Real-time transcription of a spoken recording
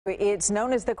It's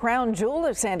known as the crown jewel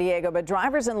of San Diego, but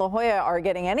drivers in La Jolla are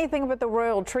getting anything but the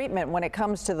royal treatment when it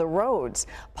comes to the roads.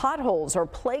 Potholes are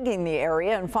plaguing the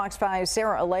area, and Fox 5's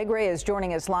Sarah Alegre is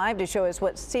joining us live to show us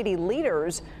what city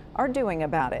leaders are doing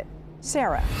about it.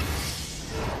 Sarah.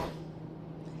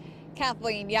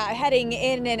 Kathleen, heading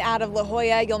in and out of La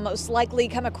Jolla, you'll most likely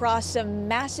come across some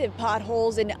massive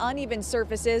potholes and uneven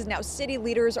surfaces. Now, city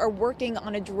leaders are working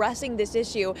on addressing this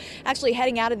issue. Actually,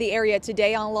 heading out of the area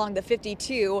today along the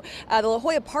 52, the La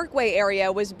Jolla Parkway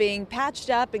area was being patched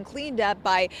up and cleaned up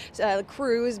by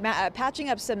crews, patching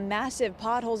up some massive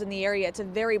potholes in the area. It's a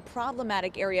very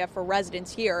problematic area for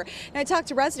residents here. And I talked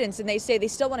to residents, and they say they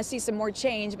still want to see some more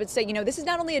change, but say, this is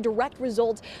not only a direct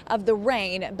result of the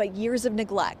rain, but years of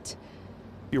neglect.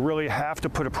 You really have to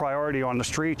put a priority on the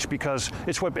streets because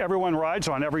it's what everyone rides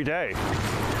on every day.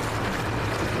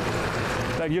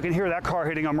 You can hear that car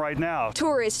hitting them right now.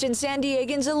 Tourists and San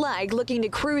Diegans alike looking to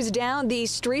cruise down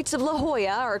these streets of La Jolla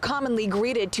are commonly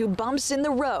greeted to bumps in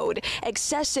the road.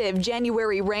 Excessive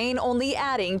January rain only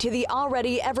adding to the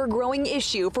already ever-growing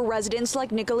issue for residents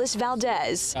like Nicholas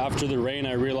Valdez. After the rain,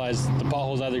 I realized the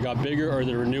potholes either got bigger or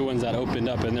there were new ones that opened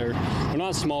up, and they're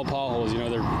not small potholes,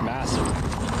 they're massive.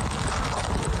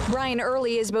 Brian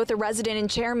Early is both a resident and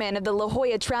chairman of the La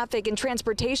Jolla Traffic and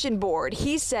Transportation Board.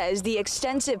 He says the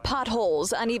extensive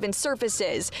potholes, uneven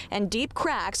surfaces, and deep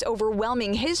cracks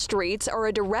overwhelming his streets are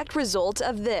a direct result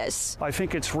of this. I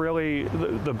think it's really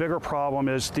the bigger problem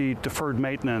is the deferred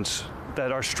maintenance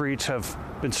that our streets have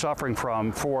been suffering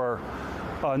from for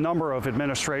a number of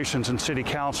administrations and city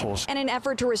councils. In an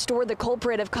effort to restore the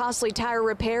culprit of costly tire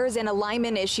repairs and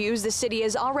alignment issues, the city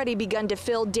has already begun to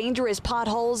fill dangerous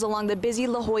potholes along the busy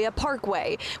La Jolla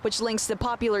Parkway, which links the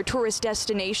popular tourist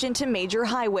destination to major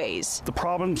highways. The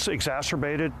problem's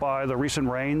exacerbated by the recent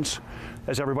rains,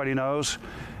 as everybody knows,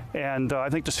 and I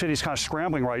think the city's kind of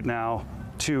scrambling right now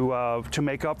to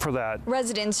make up for that.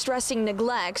 Residents stressing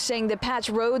neglect, saying the patch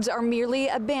roads are merely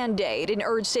a Band-Aid, and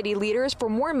urge city leaders for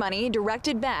more money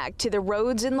directed back to the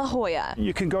roads in La Jolla.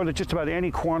 You can go to just about any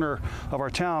corner of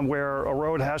our town where a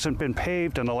road hasn't been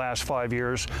paved in the last 5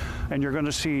 years, and you're going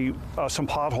to see some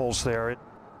potholes there.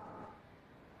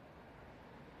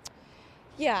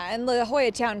 And La Jolla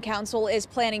Town Council is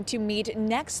planning to meet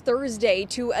next Thursday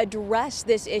to address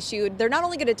this issue. They're not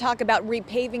only going to talk about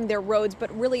repaving their roads,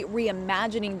 but really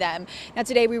reimagining them. Now,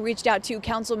 today we reached out to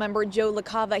Council Member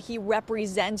Jolla. He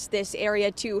represents this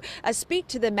area to speak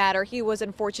to the matter. He was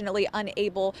unfortunately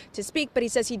unable to speak, but he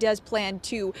says he does plan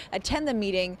to attend the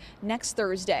meeting next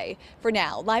Thursday. For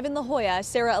now, live in La Jolla,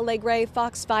 Sarah Alegre,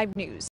 Fox 5 News.